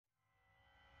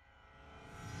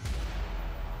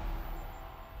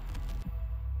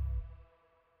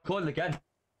Recording again.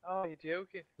 Oh, you're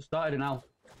joking. Just started it now.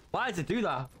 Why does it do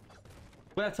that?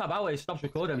 When I tap out, it stops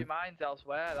recording. Your mind's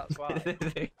elsewhere, that's why.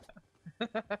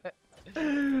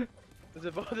 there's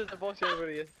a bush over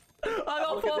here. I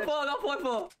got 4-4, I got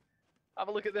 4-4. Have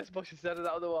a look at this bush instead of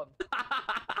that other one.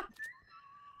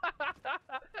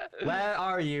 Where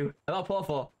are you? I got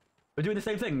 4-4. We're doing the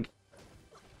same thing?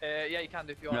 Yeah, you can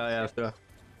do if you want. Yeah, let's do it.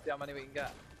 See how many we can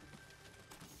get.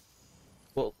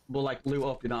 We'll like loot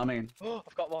up, you know what I mean? Oh,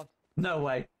 I've got one. No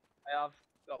way. I have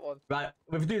got one. Right,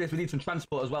 if we do this, we need some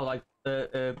transport as well, like,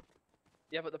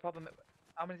 Yeah, but the problem...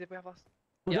 How many did we have last?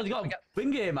 we've only got a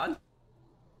wing here, man.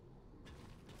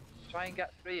 Try and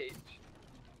get 3 each.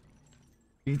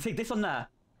 You can take this on there.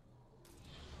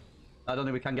 I don't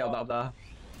think we can get up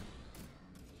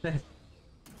there.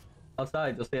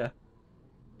 Outside, just here.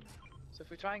 So if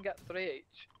we try and get 3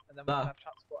 each, and then we can have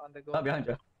transport and a go. That behind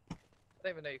you. I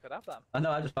didn't even know you could have them. I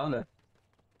know, I just found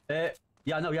it.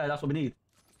 Yeah, no, yeah, that's what we need.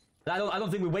 I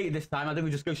don't think we waited this time. I think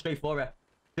we just go straight for it. As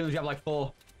soon as you have like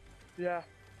 4. Yeah.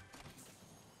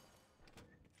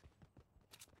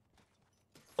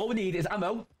 All we need is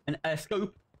ammo and a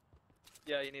scope.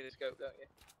 Yeah, you need a scope, don't you?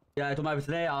 Yeah, it don't matter if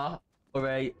it's an AR or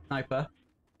a sniper.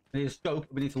 We need a scope.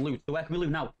 We need to loot. So where can we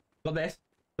loot now? Got this.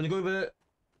 We're gonna go over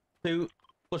to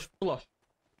flush.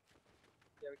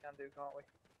 Yeah, we can do, can't we?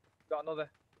 Got another.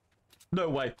 No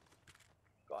way.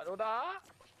 Got another.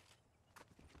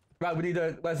 Right, we need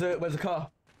a. Where's the car?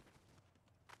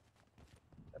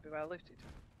 Everywhere looted.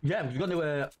 Yeah, we've got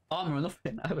no armor or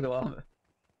nothing. I have no armor.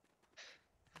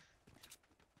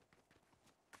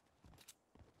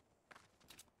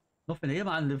 Nothing here,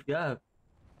 man. Yeah.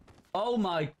 Oh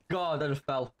my god, I just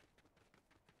fell.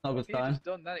 Not a good sign. Just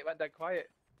done then, it went dead quiet.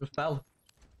 Just fell.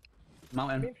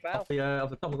 Mountain. Fell? Off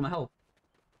the top of my health.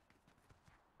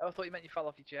 Oh, I thought you meant you fell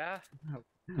off your chair. No.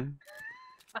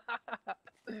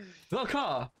 Is that a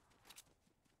car?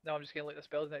 No, I'm just gonna loot this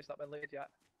building, it's not been looted yet.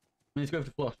 We need to go for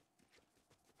the flush.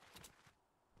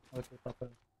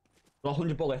 Got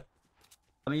 100 bullets.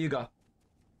 How many you got?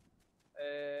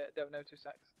 Don't know, 2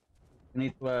 secs. We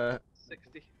need to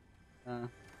 60.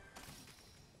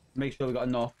 make sure we got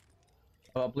enough.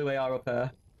 I've got a blue AR up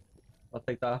here. I'll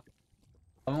take that.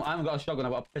 I haven't got a shotgun,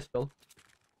 I've got a pistol.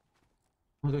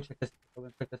 I'm gonna go check this. I'm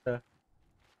gonna check this there.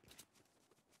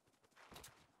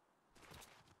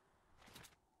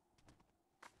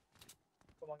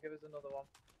 Come on, give us another one.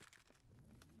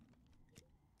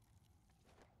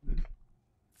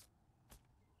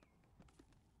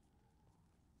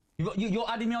 You're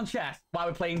adding me on chess while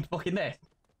we're playing fucking this?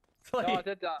 Like... No, I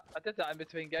did that in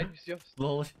between games, just...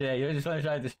 Bullshit, you're just trying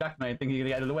to distract me and think you're gonna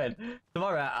get another win.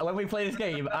 Tomorrow, when we play this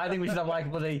game, I think we should have like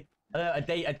bloody, a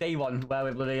day one where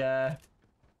we bloody,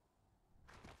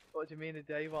 What do you mean a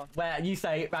day one? Where you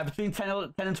say, right, between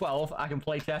 10 and 12, I can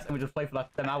play chess and we just play for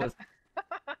like 10 hours.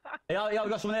 Yeah, we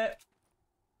got someone here.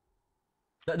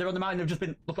 They're on the mountain, they've just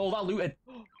been, look, all that looted.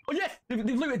 Oh yes, they've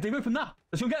looted, they've opened that.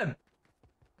 Let's go get them.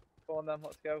 Go on then,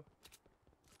 let's go.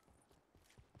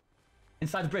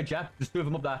 Inside the bridge, yeah? There's 2 of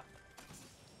them up there.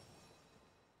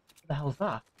 What the hell is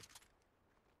that?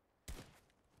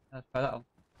 Let's try that one.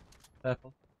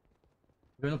 Purple.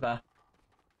 We're going up there.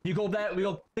 You go up there, we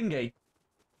go thingy.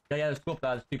 Yeah, let's go up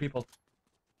there, there's 2 people.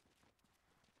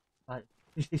 Right,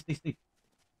 sneak.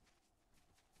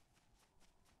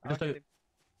 I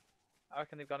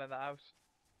reckon they've gone in the house.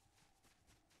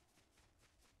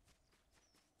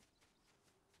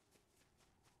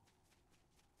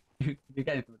 You're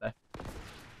getting from there.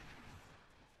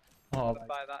 Oh,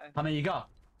 how many you got?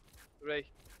 3.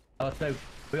 Oh, 2.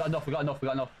 We got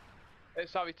enough.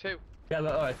 Sorry, 2. Yeah,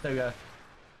 alright, 2, yeah.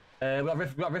 We got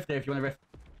a rift here if you want a rift.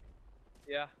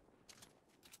 Yeah.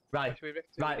 Right. Should we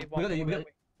rift 2? Right, We need one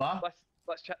more, what?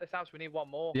 Let's check this house, we need 1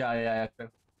 more. Yeah,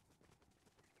 true.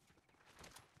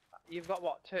 You've got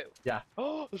what, 2? Yeah.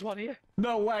 Oh, there's 1 here.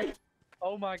 No way!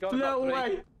 Oh my god, No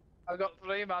way! I've got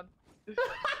 3, man. You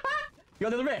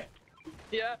got another rift?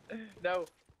 Yeah. No,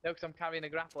 because I'm carrying a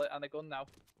grappler and a gun now.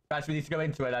 Right, so we need to go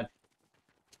into it then.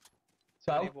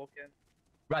 So? Walk in.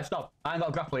 Right, stop. I ain't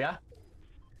got a grappler, yeah?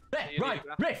 There, right,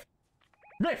 rift!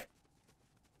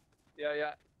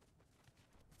 Yeah.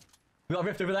 We got a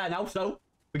rift over there now, so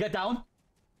we get down.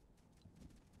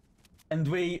 And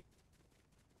we...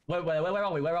 Where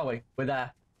are we? We're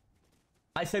there.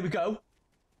 I say we go.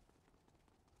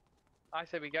 I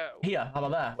say we go. Here, how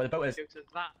about there, where the boat is? Go to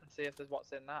that and see if there's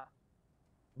what's in that.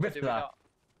 Rift there. Yeah,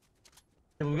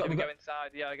 we go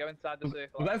inside. Yeah, go inside the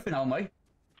circle. We've got everything now, haven't we?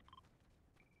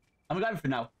 And we got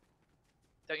everything now.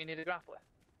 Don't you need a grappler?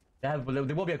 Yeah, but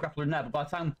there will be a grappler in there, but by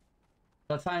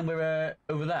the time we're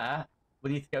over there,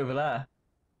 we need to get over there.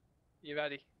 You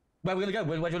ready? Where are we gonna go?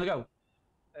 Where do you wanna go?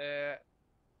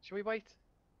 Should we wait?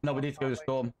 No, we need to go to the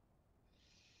storm.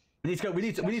 We need to go. We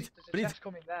need to. There's a chest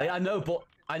coming there. I know, but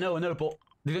I know, but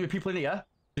there's gonna be people in here.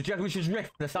 Do you reckon we should just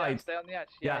rift the side? Yeah, stay on the edge.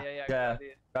 Yeah.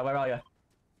 Right, where are you?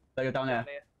 There you go, down there.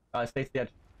 Alright, stay to the edge.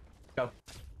 Go.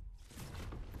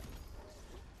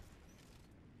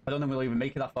 I don't think we'll even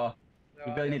make it that far.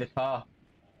 No, We really need a car.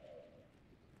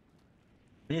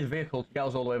 We need a vehicle to get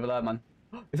us all the way over there, man.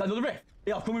 Is that another rift?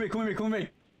 Yeah, come with me, come with me, come with me.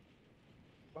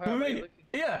 Come with me.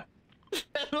 Yeah.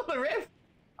 There's another rift.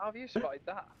 How have you spotted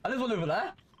that? And there's one over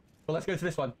there. Well, let's go to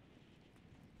this one.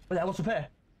 Wait, what's up here?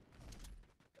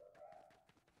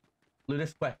 Loot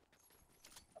this quick.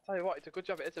 I'll tell you what, it's a good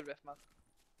job it is a rift, man.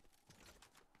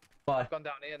 Bye. I've gone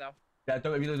down here now. Yeah,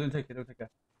 don't take it, don't take it.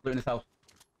 Loot in this house.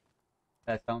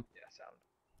 Yeah, it's down. Yeah, sound.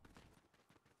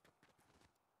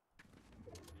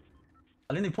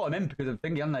 I think they put him in because of the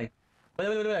thingy, haven't they?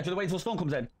 Wait, just wait until storm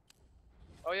comes in.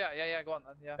 Oh yeah, go on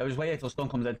then, yeah. Yeah, just wait until storm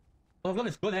comes in. Well, I've got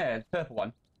this gun here, the purple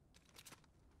one.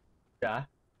 Yeah.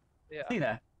 Yeah. See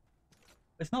there?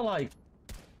 It's not like...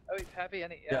 Oh, it's heavy,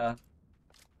 isn't it? Yeah.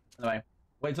 Anyway,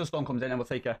 wait until storm comes in and we'll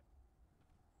take her.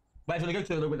 Where's gonna go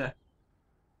to a little bit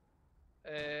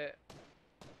there?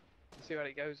 See where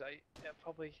it goes, eh? Yeah,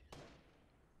 probably...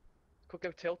 Could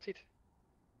go tilted.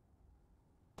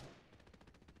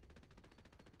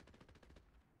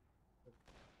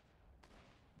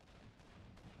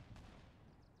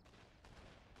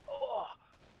 Oh!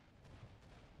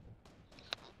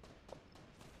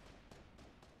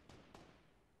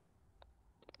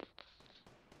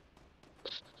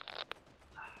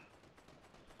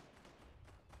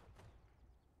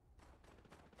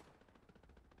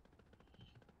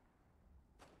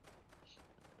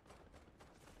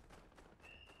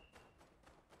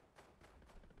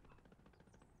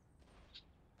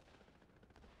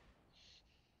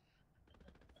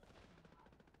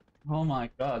 Oh my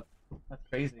god. That's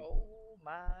crazy. Oh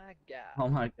my god. Oh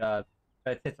my god.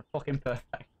 It's a fucking perfect.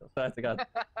 I swear to god.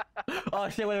 Oh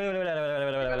shit, wait.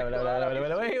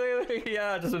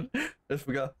 Yeah, I just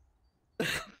forgot.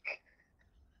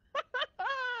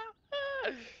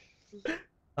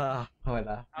 Ah, oh wait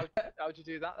there. How'd you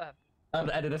do that then? I have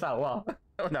to edit this out, what?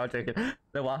 No, I'm joking.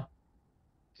 No, what?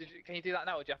 Can you do that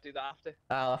now, or do you have to do that after?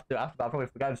 I'll have to after, but I'll probably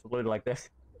forget to load it like this.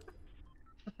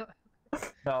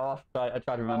 No, I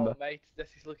try to remember. Oh, mate, this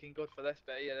is looking good for this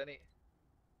bit here, isn't it?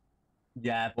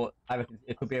 Yeah, but I reckon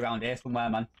it could be around here somewhere,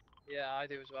 man. Yeah, I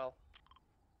do as well.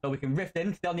 So we can rift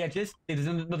in, stay on the edges. See, there's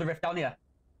another rift down here.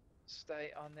 Stay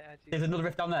on the edges. There's another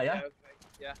rift down there, yeah? Okay.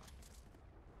 Yeah.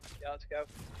 Yeah, let's go.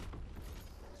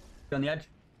 Stay on the edge.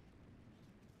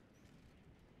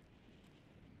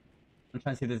 I'm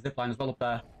trying to see the zip line as well up there.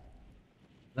 I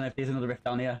don't know if there's another rift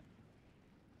down here.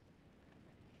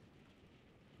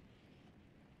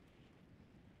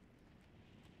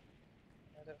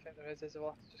 I don't think there is. We'll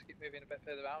have to just keep moving a bit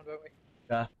further around, won't we?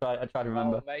 Yeah, I try to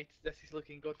remember. Oh, mate, this is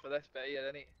looking good for this bit here,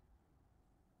 isn't it?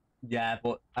 Yeah,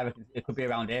 but I reckon it could be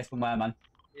around here somewhere, man.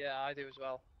 Yeah, I do as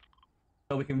well.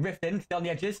 So we can rift in, stay on the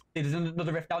edges. See, there's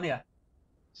another rift down here.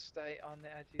 Stay on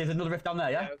the edges. There's another rift down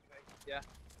there, yeah? Okay. Yeah.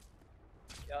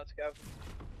 Yeah, let's go.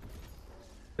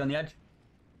 Stay on the edge.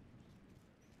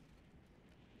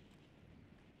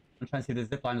 I'm trying to see the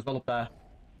zip line as well up there. I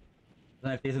don't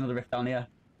know if there's another rift down here.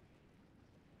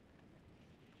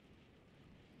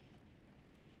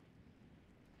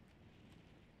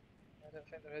 I don't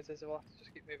think there is. We'll have to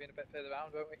just keep moving a bit further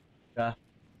around, won't we? Yeah.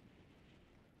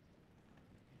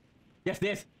 Yes,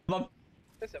 this. Come on.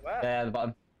 Is it where? Yeah, at the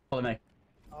bottom. Follow me.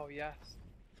 Oh, yes.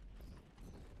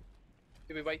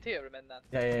 Do we wait here a minute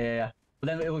then? Yeah. But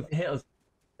then it will hit us.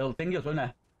 It'll ding us, won't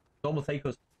it? Storm will take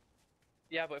us.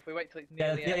 Yeah, but if we wait till it's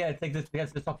nearly Yeah, take this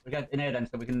against the top, again in here then,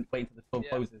 so we can wait until the storm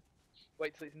closes.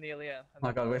 Wait till it's nearly here. Oh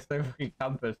my god, we're so fucking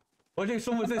campers. What do you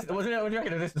think? What do you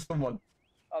reckon? Is this to someone?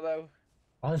 Although...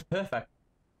 Oh, that's perfect.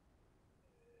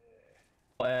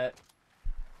 But,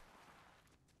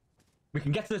 we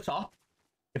can get to the top.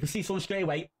 If we see someone straight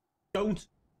away, don't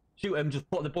shoot him, just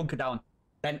put the bunker down.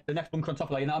 Then the next bunker on top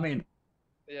of it, you know what I mean?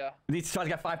 Yeah. We need to try to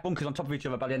get 5 bunkers on top of each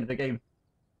other by the end of the game.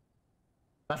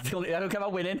 That's the only... I don't care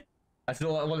about winning. I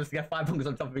still want us to get 5 bunkers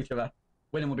on top of each other.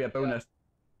 Winning will be a bonus.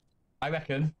 I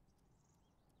reckon.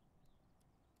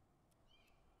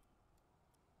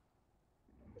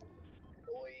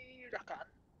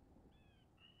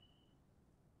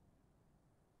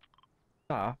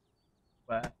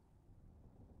 Where?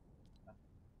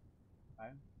 Okay.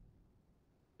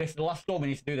 This is the last storm we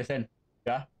need to do this in.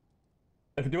 Yeah?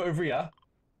 If we do it over here.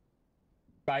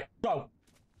 Right, go!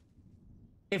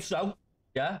 If so,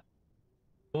 yeah?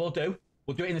 What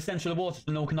we'll do it in the centre of the water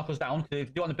so no one can knock us down. Because if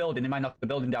you do it on the building, they might knock the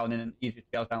building down and it's easier to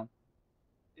get us down.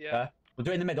 Yeah. We'll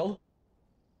do it in the middle.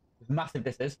 It's massive,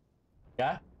 this is.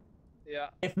 Yeah? Yeah.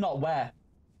 If not, where?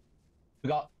 We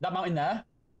got that mountain there.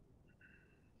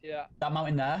 Yeah. That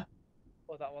mountain there.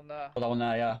 Or that one there. Or that one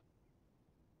there, yeah.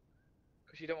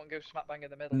 Because you don't want to go smack bang in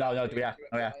the middle. No, no, yeah.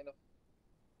 Oh, yeah.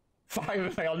 5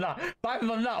 of on that. 5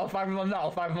 on that, or 5 on that,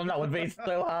 or 5 on that would be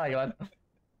so high, man.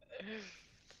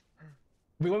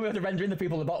 We won't be able to render in the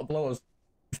people at the bottom below us.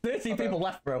 There's 13 people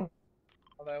left, bro.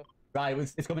 I know. Right,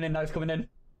 it's coming in now, it's coming in.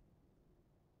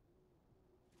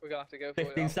 We're gonna have to go for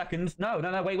 15 it. seconds. No,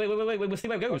 wait, we'll see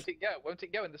where it goes. Won't it go? Won't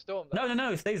it go in the storm, though?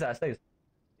 No, it stays there, it stays.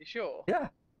 You sure? Yeah.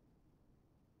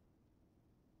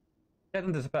 It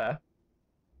doesn't disappear.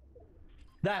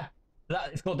 There.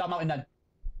 It's called that mountain then.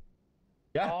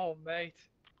 Yeah? Oh, mate.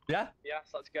 Yeah?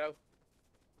 Yes, let's go.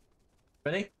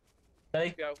 Ready?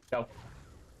 Ready? Go. Go.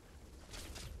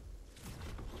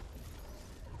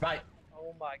 Right.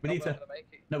 Oh my god, We need we're to... not gonna make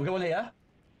it. No, we're going here.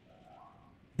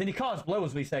 Is any cars below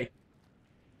us, we say?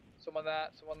 Someone there,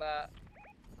 someone there.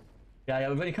 Yeah,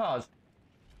 we've got any cars?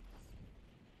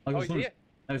 Oh, he's here.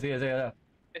 No, he's here.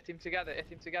 Hit him together, hit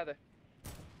him together.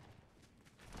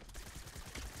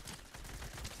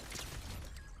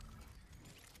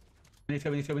 We need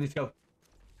to go. We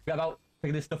got about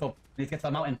picking this stuff up. We need to get to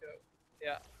the mountain.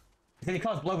 Yeah. Is there any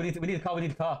cars below? We need a car,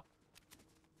 How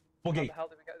Buggy. the hell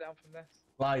did we get down from this?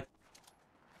 Slide.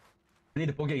 We need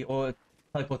a buggy or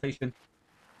teleportation.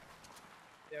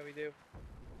 Yeah, we do.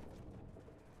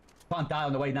 Can't die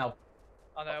on the way now.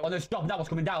 I know. On this drop, that was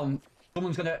coming down.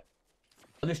 Someone's gonna...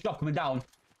 On this drop coming down.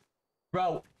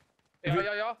 Bro.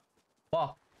 Yeah.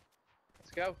 What?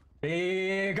 Let's go.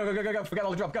 Yeah, go. Forget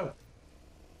all the drop, go.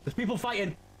 There's people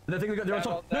fighting. And they're on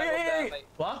top. They're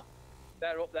What?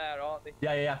 They're up there, aren't they?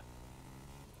 Yeah.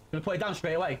 Gonna put it down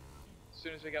straight away. As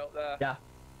soon as we get up there. Yeah.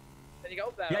 Then you get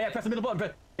up there. Yeah, press the middle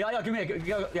button. Yeah, give me a...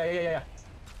 Go. Yeah.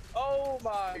 Oh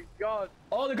my god.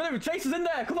 Oh, they're gonna chase us in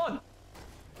there. Come on.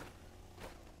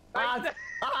 Add.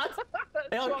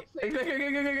 Go.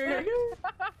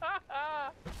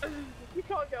 You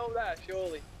can't get up there,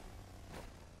 surely.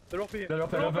 They're up here. They're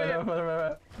up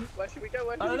here. Where should we go?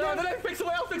 I don't know. Fix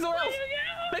somewhere else.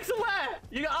 Fix somewhere.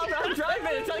 You got... I'm driving.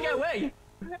 I'm trying to get away.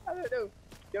 I don't know.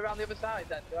 Go around the other side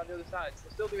then. Go around the other side.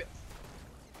 We'll still do it.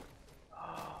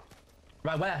 Oh.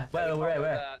 Right, where?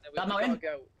 That mountain?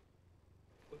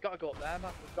 We've got to go up there,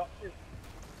 man. We've got to.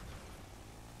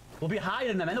 We'll be higher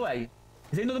than them anyway.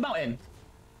 Is it another mountain?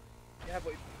 Yeah,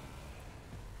 but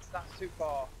that's too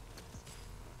far.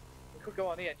 We could go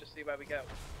on here and just see where we go.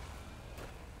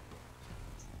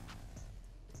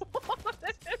 What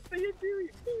are you doing?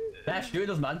 They're shooting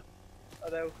us, man. I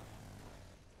know.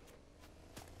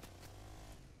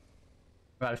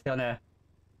 Right, stay on there.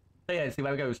 Stay here and see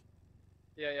where it goes.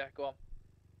 Yeah, go on.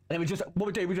 And then what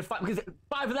we do, we just fight, because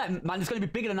 5 of them, man, it's going to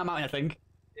be bigger than that mountain, I think.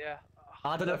 Yeah.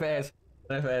 I don't know if it is.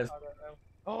 I don't know.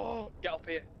 Oh, get up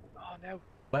here. Oh, no.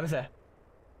 Where is it?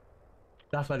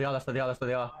 That's where they are. Oh, that's where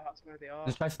they are.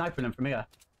 Just try sniping them from here.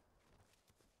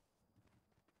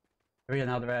 They're here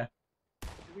now, they're here.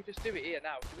 Should we just do it here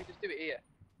now? Should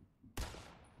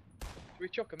we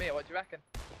chuck them here? What do you reckon?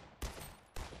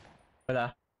 Right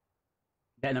there.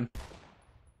 Getting them.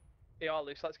 Yeah,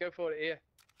 loose. Let's go for it here.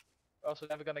 We're also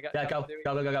never going to get... Yeah, go.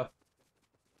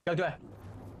 Go do it.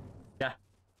 Yeah,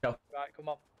 go. Right, come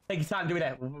on. Take your time doing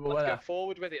it. Let's go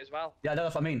forward with it as well. Yeah,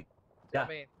 that's what I mean. Yeah.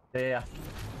 Yeah.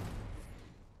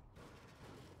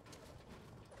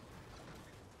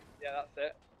 Yeah, that's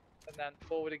it. And then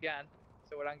forward again,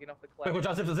 so we're hanging off the cliff. Quick, watch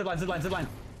out, zip line. Come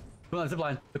on, zip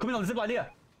line. They're coming on the zip line here.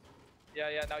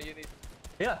 Yeah, now you need...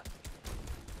 Yeah.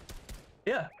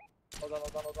 Hold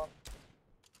on.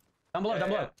 Down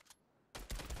below.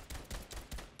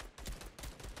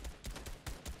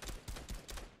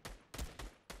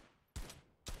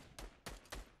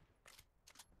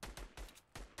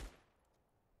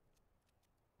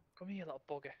 Come here, little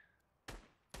bugger.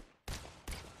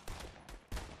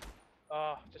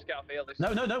 Oh, just get off here, Lucy.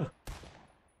 No.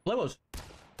 Below us.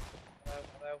 I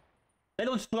know. They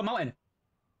don't just put a mountain.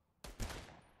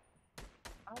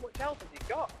 How much health has he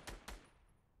got?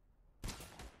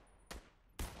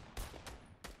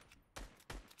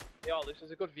 Yeah, this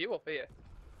is a good view up here.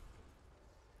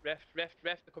 Rift,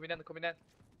 they're coming in.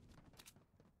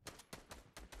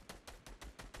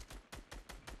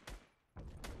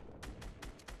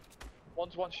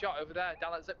 One's one shot over there,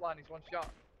 down that zip line, he's one shot.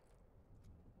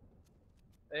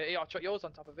 Here, I'll chuck yours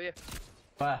on top of here.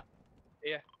 Where?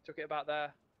 Here, chuck it about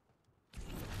there.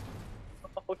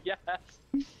 Oh, yes!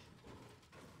 Mate,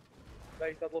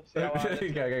 I'd love to see how hard it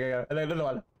is. Go. And then another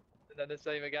one. And then the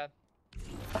same again.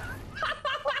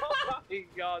 Oh my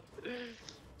god!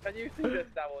 Can you see this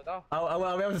now or not?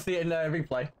 I'll be able to see it in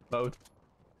replay mode.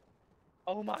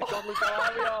 Oh my god, look how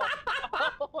high we are!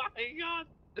 Oh my god!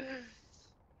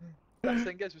 Best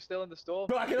thing is, we're still in the storm.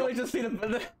 Bro, I can only just see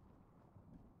the...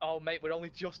 Oh mate, we're only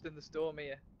just in the storm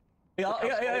here. Yeah, Look how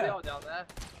yeah, small yeah, they yeah. are down there.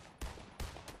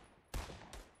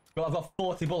 Bro, I've got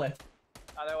 40 bullets.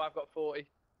 I know, I've got 40.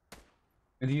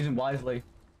 And use them wisely.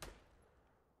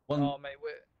 One... Oh mate,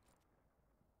 we're...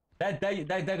 They're going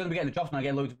to be getting the drops when I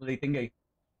get loads of bloody thingy.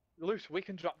 Loose, we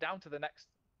can drop down to the next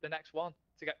one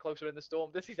to get closer in the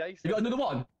storm. This is ace. You got another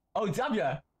one? Oh, damn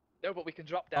ya! No, but we can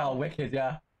drop down Oh, wicked,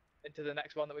 yeah. into the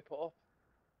next one that we put up.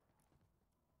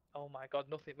 Oh my god,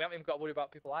 nothing. We haven't even got to worry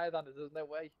about people higher than us. There's no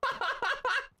way.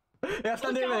 Yeah,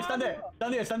 stand here, mate, stand here.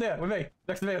 Stand here, stand here, with me.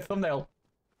 Next to me, a thumbnail.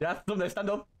 Yeah, thumbnail, stand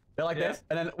up. They're like this.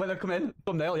 And then when they come in,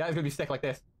 thumbnail, yeah, it's going to be sick like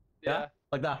this. Yeah?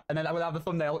 Like that. And then I will have the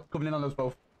thumbnail coming in on us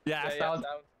both. Yeah, sound.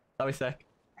 That'll be sick.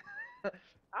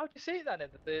 How'd you see it then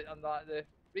on like the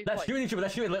replay? Let's shoot each other,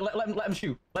 let's shoot. Let them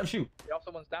shoot. Let them shoot. Yeah,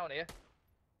 someone's down here.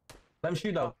 Let them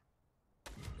shoot though.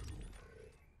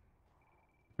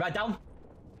 Right, down.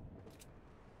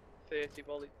 30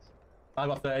 bullets. I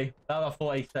got 30. I got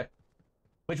 46.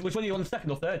 Which one are you on,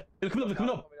 second or third? They're coming up, they're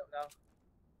coming up. Coming up now.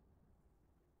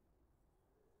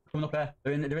 Coming up there.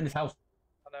 They're in this house.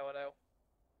 I know.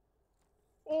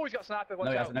 Oh, he's got a sniper. Watch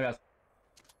No, he out. hasn't, no, he hasn't.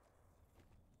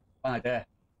 One right there.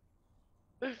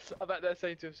 I bet they're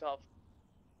saying to himself.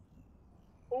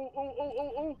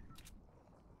 Oh.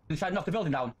 He's trying to knock the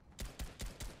building down.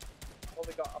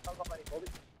 I've not got many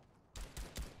bullets.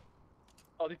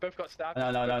 Oh, they've both got stabbed.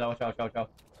 No, watch out. Have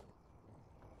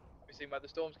you seen where the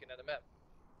storm's getting in a minute?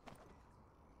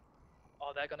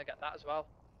 Oh, they're gonna get that as well.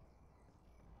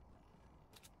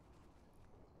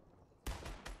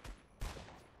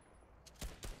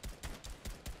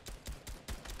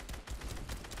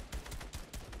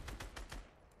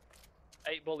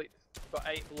 Eight bullets. Got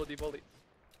 8 bloody bullets.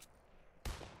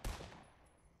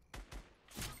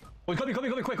 Oh, coming,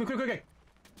 quick.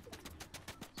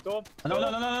 Storm. No.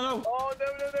 Oh, no,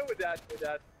 we're dead.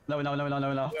 No. We are,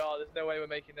 there's no way we're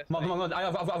making this. Come on.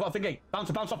 I've got thinking. Bounce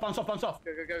off.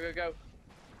 Go.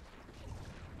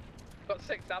 Got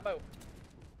 6 ammo. I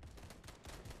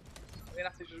mean,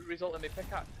 that's just result in me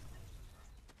pickaxe.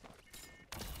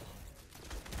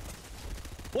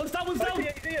 One's down. He's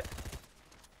here.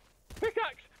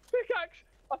 Pickaxe!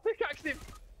 I pickaxed him!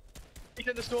 He's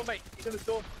in the storm, mate. He's in the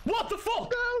storm. What the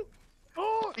fuck? No!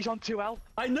 Oh, he's on 2 health.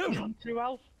 I knew. He's on 2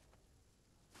 health.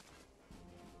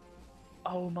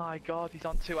 Oh my god, he's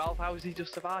on 2 health. How has he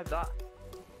just survived that?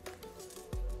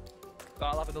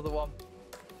 I'll have another one.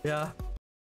 Yeah.